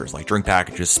the extras, like drink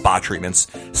packages, spa treatments,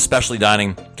 specialty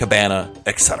dining, cabana,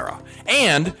 etc.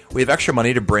 And we have extra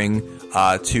money to bring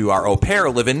to our au pair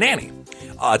live-in nanny.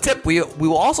 Tip, we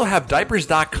will also have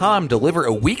Diapers.com deliver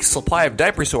a week's supply of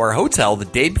diapers to our hotel the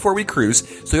day before we cruise,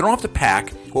 so you don't have to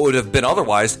pack what would have been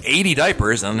otherwise 80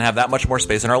 diapers and have that much more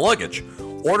space in our luggage.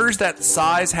 Orders that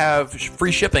size have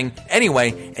free shipping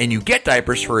anyway, and you get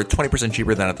diapers for 20%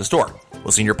 cheaper than at the store.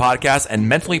 Listening to your podcast and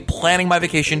mentally planning my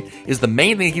vacation is the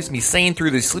main thing that keeps me sane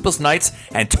through these sleepless nights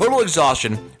and total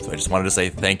exhaustion, so I just wanted to say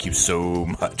thank you so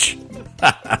much.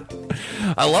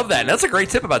 I love that. And that's a great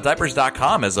tip about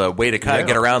diapers.com as a way to kind of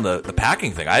get around the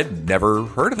packing thing. I'd never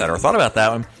heard of that or thought about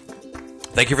that one.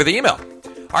 Thank you for the email.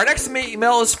 Our next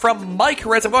email is from Mike, who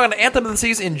writes, I'm going on Anthem of the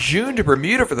Seas in June to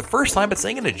Bermuda for the first time, but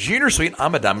staying in a junior suite.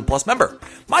 I'm a Diamond Plus member.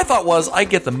 My thought was I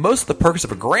get the most of the perks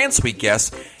of a Grand Suite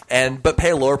guest, but pay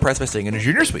a lower price by staying in a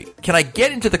junior suite. Can I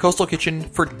get into the Coastal Kitchen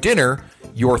for dinner?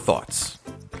 Your thoughts?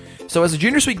 So as a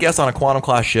junior suite guest on a Quantum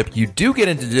class ship, you do get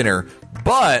into dinner,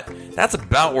 but that's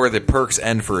about where the perks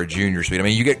end for a junior suite. I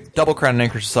mean, you get Double Crown and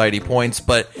Anchor Society points,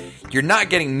 but you're not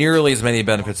getting nearly as many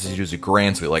benefits as you do as a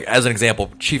Grand Suite. Like, as an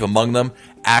example, chief among them,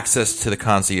 access to the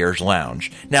Concierge Lounge.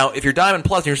 Now, if you're Diamond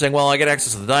Plus and you're saying, well, I get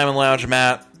access to the Diamond Lounge,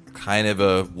 Matt, kind of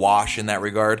a wash in that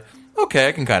regard. Okay,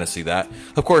 I can kind of see that.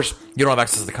 Of course, you don't have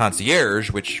access to the Concierge,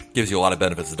 which gives you a lot of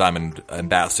benefits the Diamond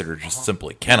Ambassador just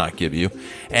simply cannot give you.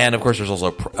 And, of course, there's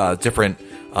also different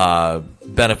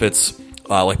benefits,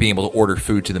 like being able to order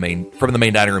food to from the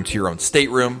main dining room to your own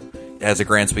stateroom as a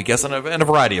Grand Suite guest, and a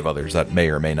variety of others that may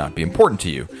or may not be important to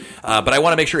you. But I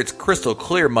want to make sure it's crystal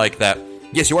clear, Mike, that,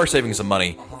 yes, you are saving some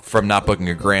money from not booking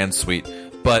a Grand Suite,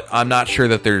 but I'm not sure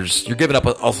that you're giving up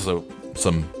also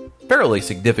some fairly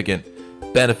significant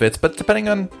benefits, but depending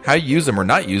on how you use them or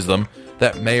not use them,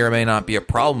 that may or may not be a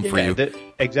problem for you.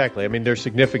 Exactly. I mean, their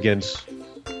significance,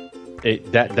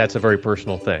 that's a very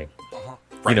personal thing.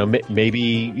 Right. You know,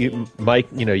 maybe Mike,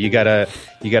 you gotta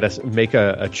make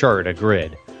a chart, a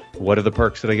grid. What are the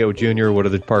perks that I get with Junior? What are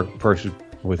the perks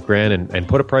with Grand? And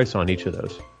put a price on each of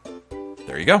those.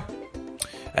 There you go.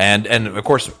 And of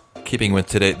course, keeping with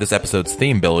this episode's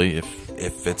theme, Billy,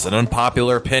 if it's an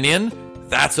unpopular opinion,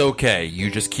 that's okay. You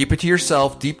just keep it to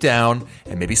yourself deep down,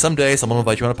 and maybe someday someone will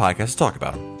invite you on a podcast to talk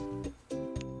about it.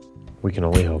 We can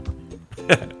only hope.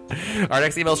 Our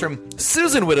next email is from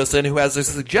Susan Widdowson, who has a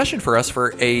suggestion for us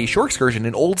for a shore excursion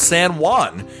in Old San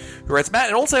Juan. Who writes, Matt,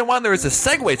 in Old San Juan there is a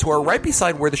Segway tour right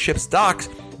beside where the ship's docks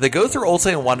that goes through Old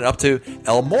San Juan and up to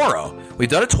El Moro. We've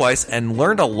done it twice and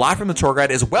learned a lot from the tour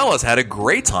guide, as well as had a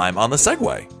great time on the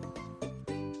Segway.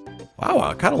 Wow,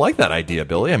 I kind of like that idea,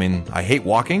 Billy. I mean, I hate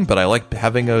walking, but I like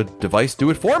having a device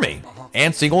do it for me.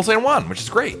 And seeing Old San Juan, which is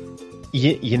great.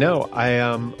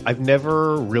 I've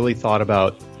never really thought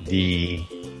about the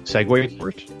Segway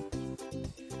tours.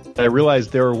 I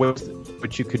realized there are ways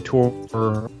which you could tour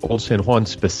for Old San Juan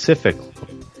specifically.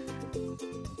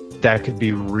 That could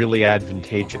be really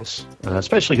advantageous,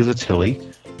 especially because it's hilly,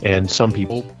 and some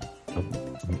people,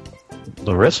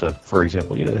 Larissa, for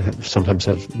example, sometimes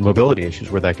have mobility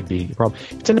issues where that could be a problem.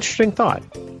 It's an interesting thought.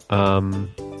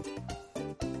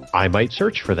 I might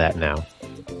search for that now.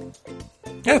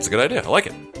 Yeah, it's a good idea. I like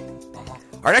it.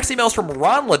 Our next email is from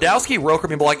Ron Ladowski,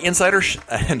 Roker Blog Insider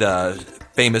and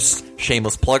famous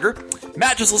shameless plugger.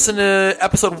 Matt just listened to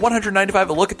episode 195,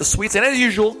 a look at the suites, and as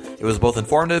usual, it was both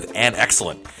informative and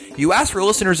excellent. You asked for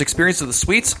listeners' experience of the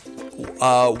suites.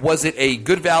 Was it a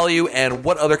good value, and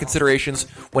what other considerations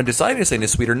when deciding to stay in a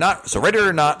suite or not? So ready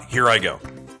or not, here I go.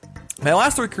 My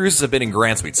last 3 cruises have been in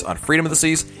Grand Suites on Freedom of the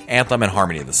Seas, Anthem, and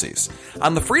Harmony of the Seas.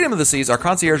 On the Freedom of the Seas, our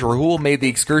concierge Rahul made the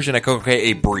excursion at Coco Cay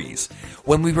a breeze.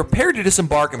 When we prepared to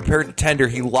disembark and prepared to tender,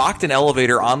 he locked an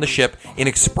elevator on the ship in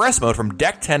express mode from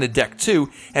deck 10 to deck 2,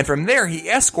 and from there he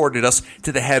escorted us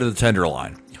to the head of the tender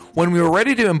line. When we were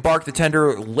ready to embark the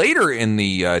tender later in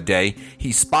the day,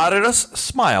 he spotted us,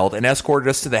 smiled, and escorted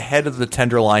us to the head of the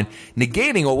tender line,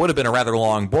 negating what would have been a rather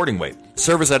long boarding wait.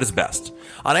 Service at its best.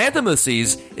 On Anthem of the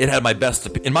Seas, it had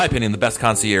in my opinion, the best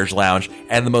concierge lounge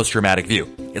and the most dramatic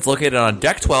view. It's located on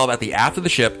deck 12 at the aft of the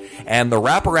ship, and the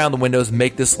wrap around the windows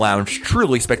make this lounge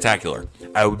truly spectacular.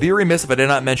 I would be remiss if I did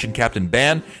not mention Captain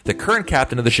Ban, the current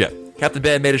captain of the ship. Captain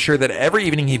Ben made sure that every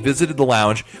evening he visited the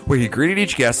lounge, where he greeted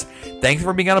each guest, thanked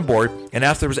them for being on board, and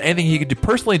asked if there was anything he could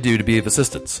personally do to be of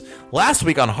assistance. Last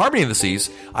week on Harmony of the Seas,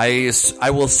 I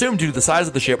will assume due to the size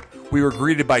of the ship, we were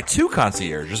greeted by 2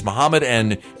 concierges, Muhammad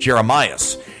and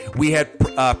Jeremias. We had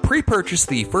pre-purchased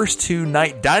the first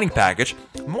 2-night dining package.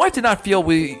 My wife did not feel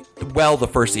well the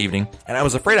first evening, and I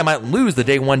was afraid I might lose the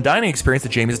day 1 dining experience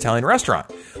at Jamie's Italian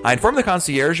restaurant. I informed the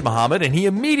concierge, Muhammad, and he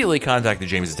immediately contacted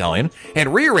Jamie's Italian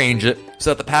and rearranged it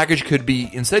so that the package could be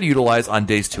instead utilized on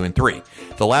days 2 and 3.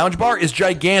 The lounge bar is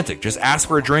gigantic. Just ask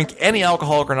for a drink, any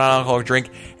alcoholic or non-alcoholic drink,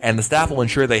 and the staff will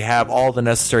ensure they have all the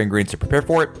necessary ingredients to prepare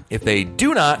for it. If they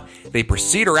do not, they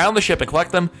proceed around the ship and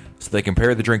collect them. so they can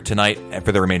pair the drink tonight and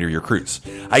for the remainder of your cruise.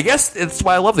 I guess that's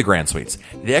why I love the Grand Suites.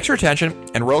 The extra attention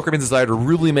and Royal Caribbean's desire to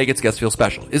really make its guests feel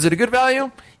special. Is it a good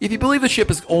value? If you believe the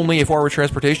ship is only a form of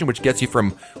transportation which gets you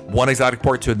from one exotic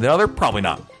port to another, probably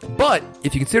not. But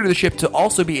if you consider the ship to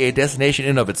also be a destination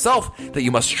in and of itself that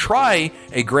you must try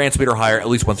a Grand Suite or higher at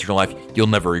least once in your life, you'll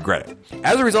never regret it.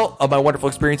 As a result of my wonderful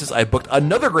experiences, I booked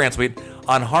another Grand Suite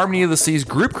on Harmony of the Seas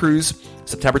group cruise,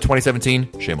 September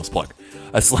 2017, shameless plug.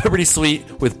 A Celebrity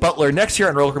Suite with Butler next year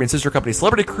on Royal Caribbean sister company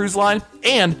Celebrity Cruise Line,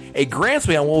 and a Grand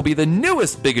Suite on what will be the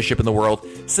newest, biggest ship in the world,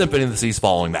 Symphony of the Seas,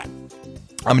 following that.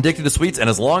 I'm addicted to suites, and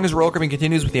as long as Royal Caribbean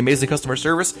continues with the amazing customer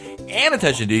service and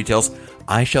attention to details,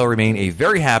 I shall remain a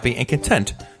very happy and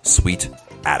content suite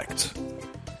addict.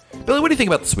 Billy, what do you think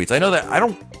about the suites? I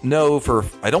know for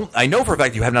a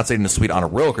fact you have not stayed in a suite on a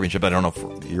Royal Caribbean ship. I don't know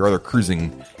if your other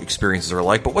cruising experiences are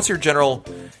like, but what's your general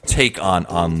take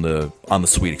on the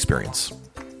suite experience?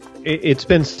 It's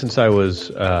been since I was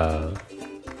a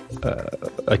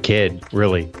kid,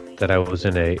 really, that I was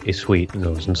in a suite. And I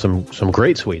was in some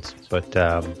great suites, but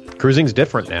cruising's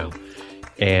different now.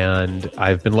 And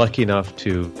I've been lucky enough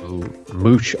to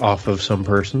mooch off of some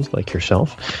persons like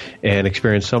yourself and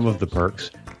experience some of the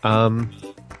perks.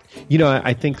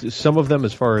 I think some of them,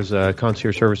 as far as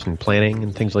concierge service and planning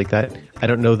and things like that, I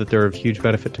don't know that they're of huge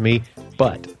benefit to me.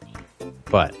 But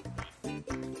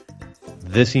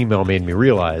this email made me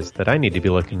realize that I need to be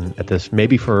looking at this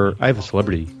maybe I have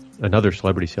another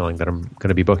celebrity sailing that I'm going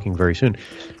to be booking very soon,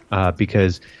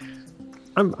 because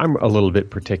I'm a little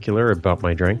bit particular about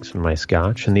my drinks and my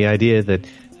scotch, and the idea that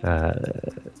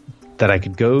I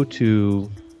could go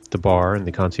to the bar and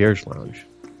the concierge lounge,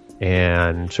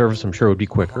 and service I'm sure would be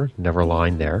quicker, never a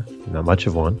line there, not much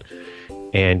of one,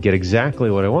 and get exactly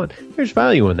what I want. There's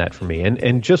value in that for me.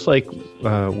 And just like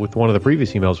with one of the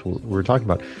previous emails we were talking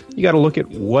about, you got to look at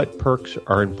what perks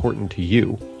are important to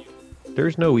you.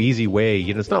 There's no easy way.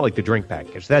 It's not like the drink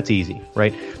package. That's easy,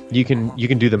 right? You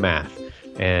can do the math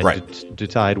and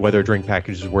decide whether a drink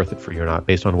package is worth it for you or not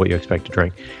based on what you expect to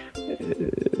drink.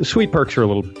 Sweet perks are a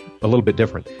little bit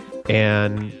different.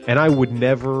 And I would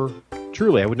never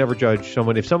judge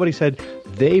someone if somebody said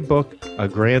they book a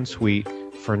Grand Suite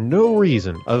for no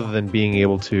reason other than being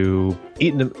able to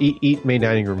eat main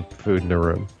dining room food in their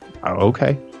room.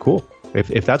 Okay, cool.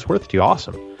 If that's worth it to you,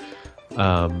 awesome.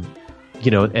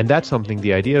 And that's something,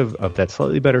 the idea of that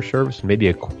slightly better service and maybe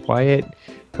a quiet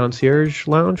concierge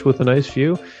lounge with a nice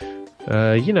view.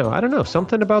 I don't know,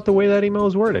 something about the way that email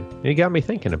is worded. It got me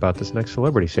thinking about this next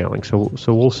celebrity sailing. So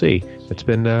we'll see. It's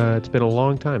been a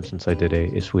long time since I did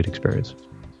a suite experience.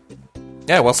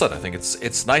 Yeah, well said. I think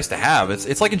it's nice to have.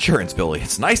 It's like insurance, Billy.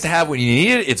 It's nice to have when you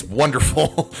need it. It's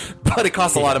wonderful, but it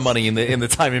costs a lot of money in the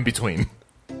time in between.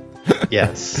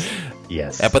 Yes.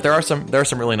 But there are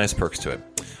some really nice perks to it.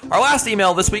 Our last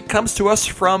email this week comes to us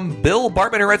from Bill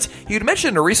Bartman, who writes, you'd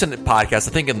mentioned in a recent podcast,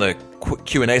 I think in the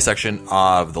Q&A section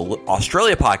of the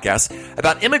Australia podcast,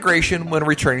 about immigration when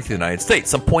returning to the United States.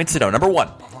 Some points to know. Number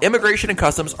one, immigration and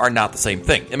customs are not the same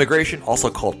thing. Immigration, also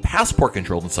called passport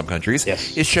control in some countries,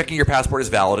 is checking your passport is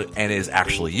valid and is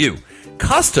actually you.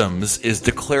 Customs is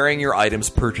declaring your items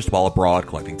purchased while abroad,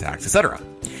 collecting tax, etc.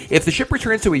 If the ship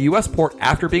returns to a U.S. port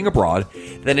after being abroad,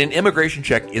 then an immigration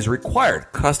check is required.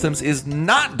 Customs is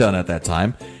not done at that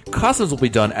time. Customs will be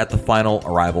done at the final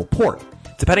arrival port.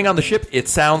 Depending on the ship, it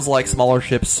sounds like smaller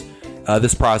ships,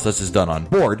 this process is done on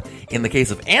board. In the case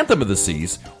of Anthem of the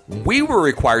Seas, we were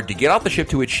required to get off the ship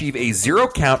to achieve a zero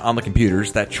count on the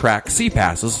computers that track sea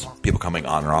passes, people coming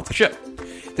on or off the ship.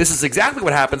 This is exactly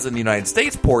what happens in the United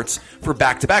States ports for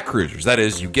back-to-back cruisers. That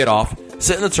is, you get off,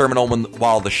 sit in the terminal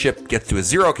while the ship gets to a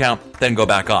zero count, then go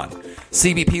back on.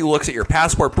 CBP looks at your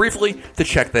passport briefly to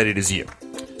check that it is you.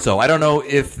 So I don't know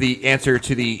if the answer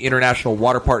to the international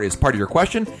water part is part of your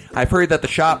question. I've heard that the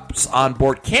shops on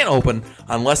board can't open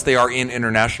unless they are in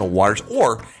international waters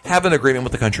or have an agreement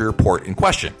with the country or port in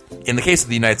question. In the case of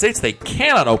the United States, they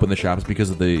cannot open the shops because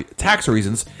of the tax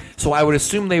reasons, so I would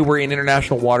assume they were in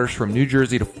international waters from New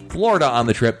Jersey to Florida on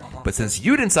the trip, but since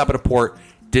you didn't stop at a port,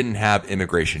 didn't have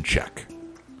immigration check.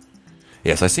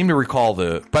 Yes, I seem to recall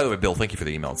by the way, Bill, thank you for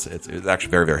the email. It's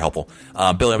actually very, very helpful.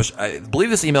 Bill, I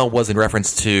believe this email was in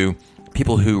reference to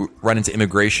people who run into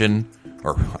immigration,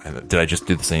 or did I just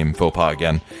do the same faux pas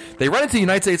again? They run into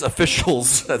United States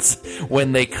officials that's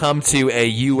when they come to a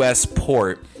U.S.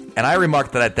 port, and I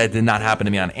remarked that did not happen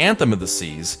to me on Anthem of the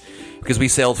Seas, because we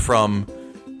sailed from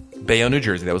Bayonne, New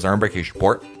Jersey. That was our vacation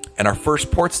port, and our first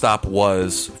port stop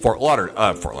was Port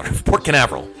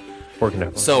Canaveral. Port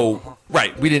Canaveral. So,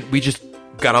 right, we just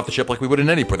got off the ship like we would in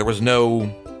any port.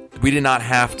 We did not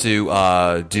have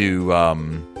to do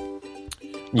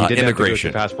You didn't immigration. have to go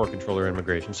through passport control or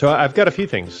immigration. So I've got a few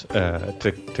things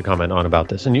to comment on about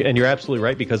this. And you're absolutely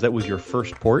right, because that was your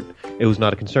first port. It was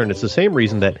not a concern. It's the same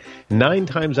reason that 9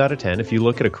 times out of 10, if you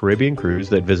look at a Caribbean cruise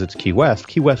that visits Key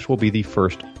West will be the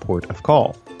first port of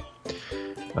call.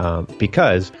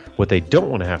 Because what they don't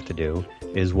want to have to do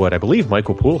is what I believe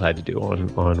Michael Poole had to do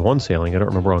on one sailing. I don't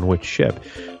remember on which ship,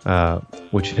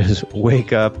 which is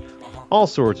wake up all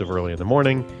sorts of early in the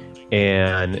morning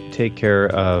and take care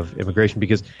of immigration,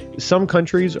 because some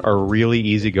countries are really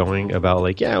easygoing about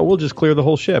like, yeah, we'll just clear the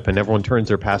whole ship, and everyone turns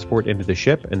their passport into the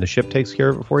ship and the ship takes care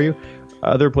of it for you.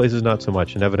 Other places, not so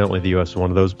much, and evidently the U.S. is one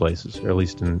of those places, or at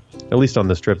least on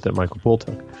this trip that Michael Poole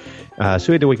took. So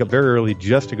he had to wake up very early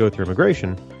just to go through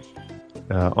immigration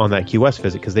on that Key West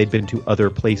visit, because they'd been to other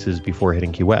places before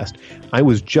hitting Key West. I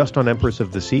was just on Empress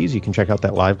of the Seas. You can check out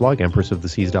that live blog,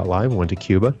 empressoftheseas.live. Went to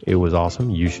Cuba. It was awesome.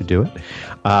 You should do it.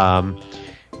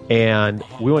 And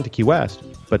we went to Key West,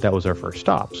 but that was our first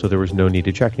stop, so there was no need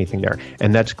to check anything there.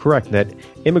 And that's correct, that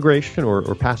immigration or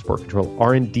passport control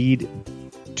are indeed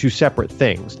two separate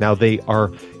things. Now, they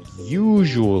are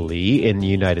usually in the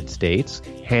United States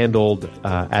handled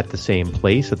at the same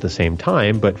place at the same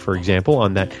time. But for example,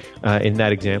 in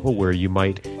that example where you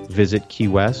might visit Key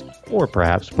West or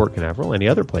perhaps Port Canaveral, any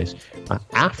other place,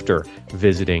 after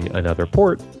visiting another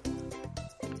port,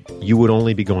 you would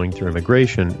only be going through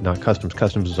immigration, not customs.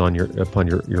 Customs is upon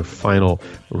your final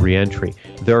reentry.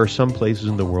 There are some places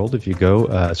in the world, if you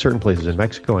go, certain places in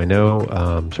Mexico, I know,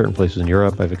 certain places in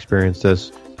Europe, I've experienced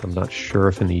this. I'm not sure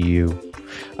if in the EU,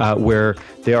 where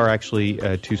they are actually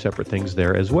two separate things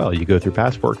there as well. You go through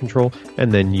passport control,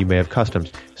 and then you may have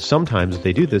customs. Sometimes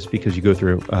they do this because you go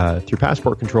through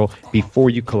passport control before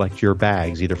you collect your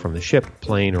bags, either from the ship,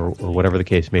 plane, or whatever the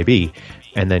case may be,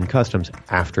 and then customs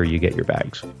after you get your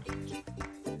bags.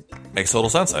 Makes total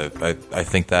sense. I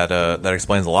think that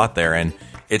explains a lot there, and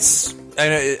it's. For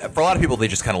a lot of people, they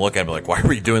just kind of look at it like, why are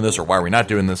we doing this or why are we not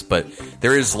doing this? But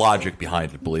there is logic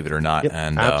behind it, believe it or not. Yep,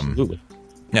 and absolutely.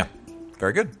 Yeah,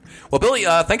 very good. Well, Billy,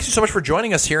 thanks you so much for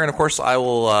joining us here. And, of course, I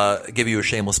will give you a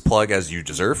shameless plug, as you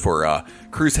deserve, for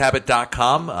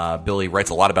cruisehabit.com. Billy writes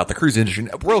a lot about the cruise industry,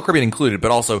 Royal Caribbean included,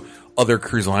 but also other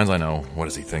cruise lines. I know, what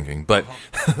is he thinking? But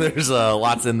there's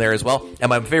lots in there as well. And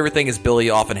my favorite thing is Billy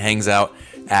often hangs out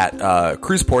at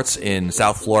cruise ports in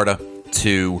South Florida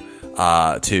to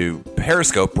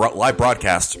Periscope live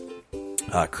broadcast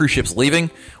cruise ships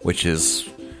leaving, which is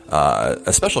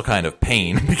a special kind of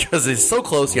pain because it's so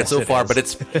close yet so far, but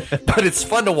it's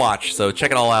fun to watch. So check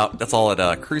it all out. That's all at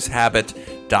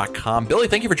cruisehabit.com. Billy,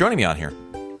 thank you for joining me on here.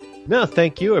 No,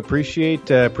 thank you. Appreciate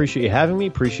you having me.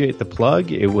 Appreciate the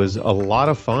plug. It was a lot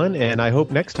of fun, and I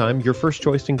hope next time your first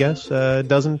choice and guess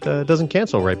doesn't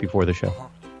cancel right before the show.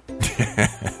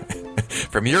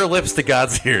 From your lips to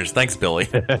God's ears. Thanks, Billy.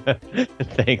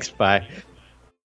 Thanks. Bye.